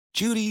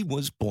Judy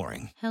was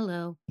boring.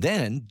 Hello.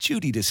 Then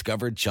Judy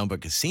discovered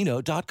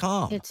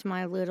ChumbaCasino.com. It's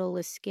my little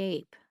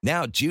escape.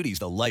 Now Judy's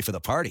the life of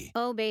the party.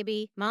 Oh,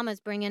 baby, mama's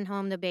bringing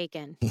home the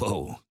bacon.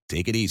 Whoa,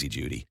 take it easy,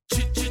 Judy.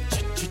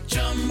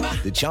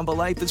 The Chumba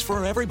life is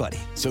for everybody.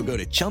 So go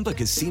to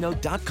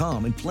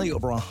ChumbaCasino.com and play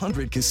over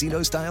 100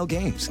 casino-style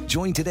games.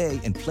 Join today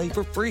and play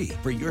for free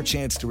for your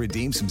chance to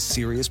redeem some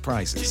serious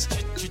prizes.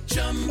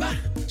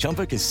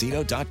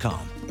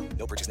 ChumbaCasino.com.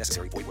 No purchase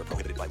necessary. Void where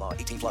prohibited by law.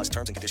 18 plus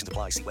terms and conditions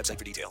apply. See website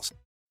for details.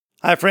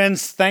 Hi,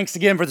 friends. Thanks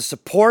again for the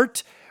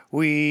support.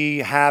 We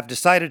have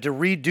decided to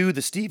redo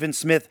the Stephen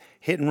Smith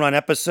Hit and Run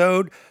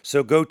episode.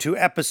 So go to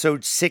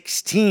episode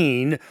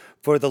 16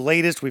 for the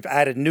latest. We've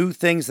added new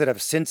things that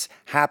have since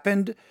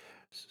happened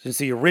since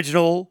the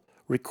original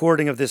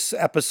recording of this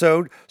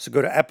episode. So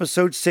go to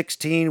episode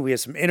 16. We have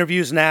some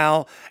interviews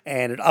now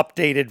and an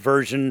updated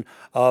version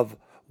of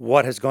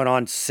what has gone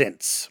on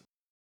since.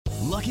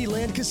 Lucky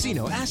Land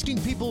Casino,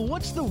 asking people,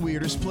 what's the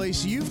weirdest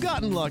place you've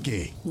gotten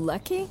lucky?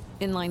 Lucky?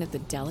 In line at the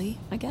deli,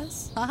 I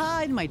guess?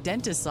 Aha, in my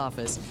dentist's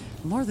office.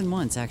 More than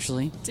once,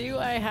 actually. Do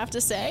I have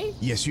to say?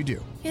 Yes, you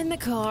do. In the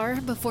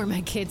car before my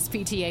kids'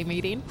 PTA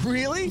meeting.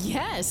 Really?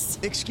 Yes.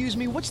 Excuse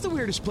me, what's the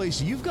weirdest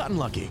place you've gotten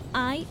lucky?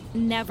 I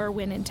never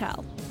win and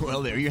tell.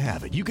 Well, there you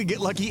have it. You can get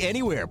lucky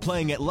anywhere,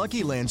 playing at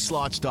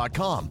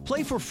LuckyLandSlots.com.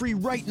 Play for free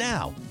right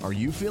now. Are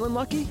you feeling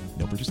lucky?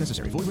 No purchase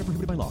necessary. Void where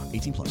prohibited by law.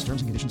 18 plus.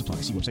 Terms and conditions apply.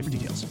 See website for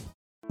details.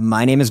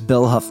 My name is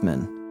Bill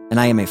Huffman, and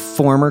I am a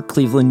former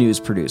Cleveland news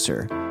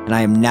producer, and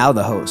I am now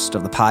the host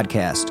of the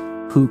podcast,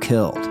 Who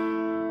Killed?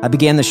 I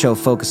began the show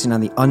focusing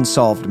on the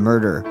unsolved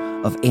murder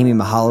of Amy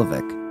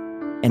Mihaljevic,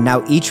 and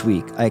now each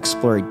week I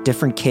explore a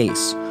different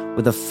case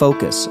with a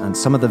focus on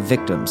some of the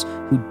victims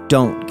who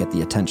don't get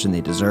the attention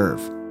they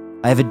deserve.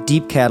 I have a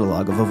deep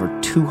catalog of over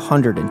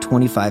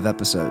 225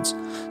 episodes,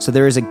 so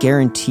there is a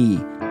guarantee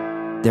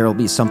there will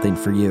be something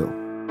for you.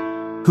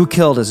 Who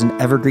Killed is an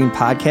evergreen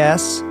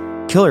podcast,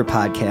 killer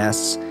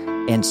podcasts,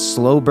 and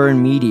slow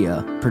burn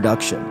media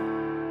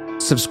production.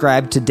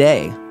 Subscribe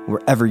today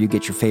wherever you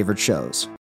get your favorite shows.